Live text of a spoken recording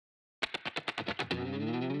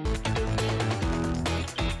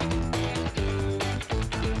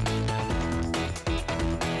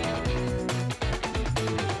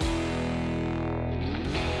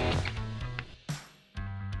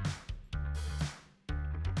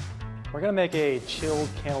We're going to make a chilled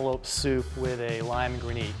cantaloupe soup with a lime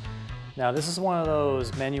granite. Now this is one of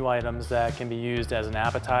those menu items that can be used as an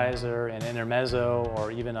appetizer, an intermezzo,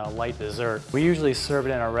 or even a light dessert. We usually serve it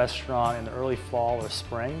in our restaurant in the early fall or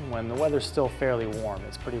spring when the weather's still fairly warm.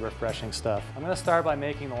 It's pretty refreshing stuff. I'm going to start by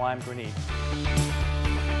making the lime granite. I'm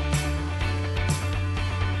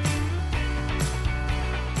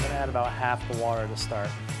going to add about half the water to start.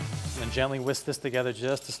 And then gently whisk this together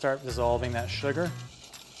just to start dissolving that sugar.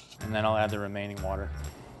 And then I'll add the remaining water.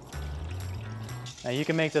 Now you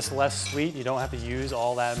can make this less sweet. You don't have to use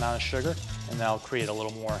all that amount of sugar, and that'll create a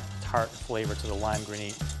little more tart flavor to the lime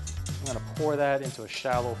granite. I'm going to pour that into a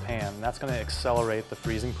shallow pan, and that's going to accelerate the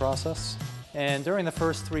freezing process. And during the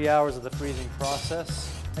first 3 hours of the freezing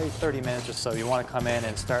process, maybe 30 minutes or so, you want to come in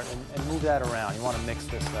and start and move that around. You want to mix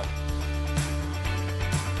this up.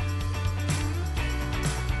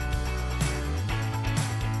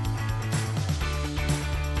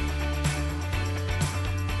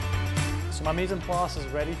 So my mise en place is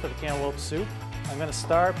ready for the cantaloupe soup. I'm going to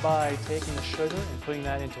start by taking the sugar and putting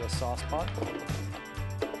that into a sauce pot.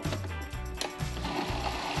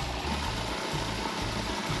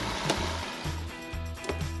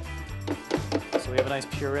 So we have a nice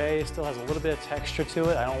puree. It still has a little bit of texture to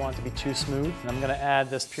it. I don't want it to be too smooth. And I'm going to add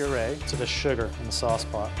this puree to the sugar in the sauce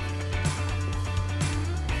pot.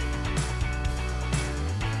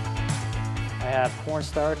 I have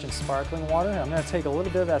cornstarch and sparkling water. I'm going to take a little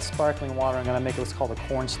bit of that sparkling water. I'm going to make what's called a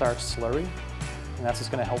cornstarch slurry, and that's just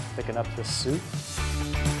going to help thicken up this soup.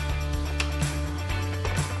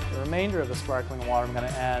 The remainder of the sparkling water I'm going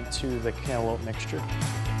to add to the cantaloupe mixture.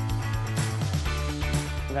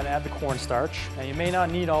 I'm going to add the cornstarch. Now you may not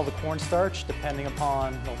need all the cornstarch depending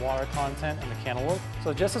upon the water content in the cantaloupe.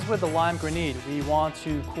 So just as with the lime granite, we want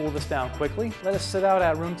to cool this down quickly. Let it sit out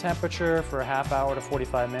at room temperature for a half hour to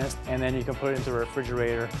 45 minutes, and then you can put it into the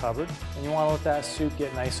refrigerator covered. And you want to let that soup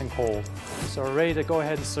get nice and cold. So we're ready to go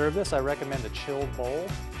ahead and serve this. I recommend a chilled bowl.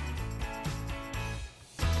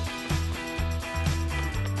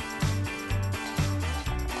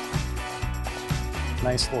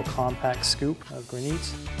 Nice little compact scoop of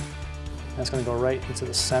granite. That's going to go right into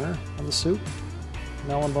the center of the soup.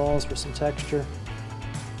 Melon balls for some texture.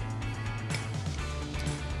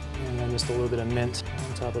 And then just a little bit of mint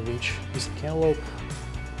on top of each piece of cantaloupe.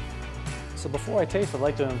 So before I taste, I'd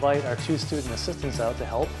like to invite our two student assistants out to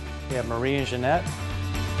help. We have Marie and Jeanette.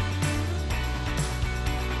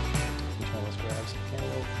 Each one of us grab some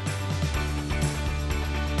cantaloupe.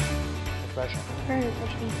 Refreshing. Very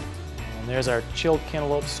refreshing. And there's our chilled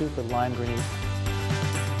cantaloupe soup with lime granite.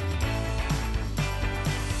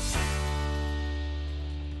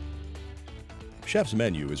 Chef's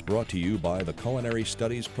Menu is brought to you by the Culinary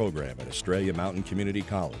Studies program at Australia Mountain Community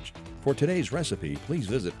College. For today's recipe, please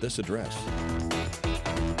visit this address.